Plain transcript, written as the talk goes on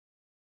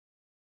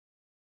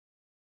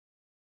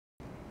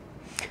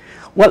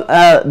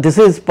Well, this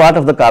is part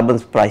of the carbon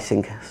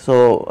pricing.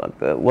 So,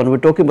 when we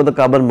are talking about the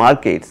carbon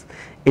markets,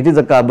 it is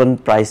a carbon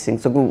pricing.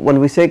 So, when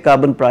we say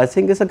carbon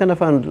pricing, it is a kind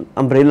of an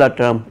umbrella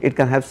term. It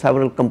can have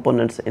several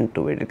components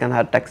into it. It can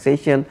have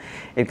taxation,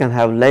 it can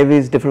have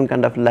levies, different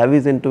kind of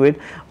levies into it,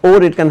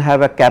 or it can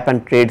have a cap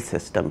and trade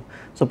system.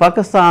 So,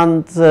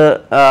 Pakistan's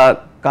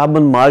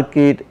carbon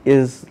market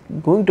is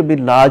going to be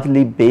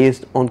largely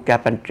based on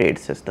cap and trade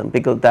system,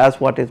 because that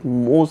is what is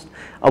most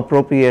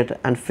appropriate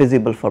and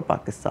feasible for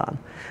Pakistan.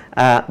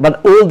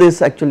 But all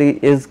this actually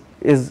is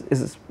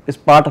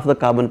part of the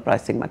carbon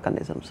pricing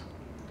mechanisms.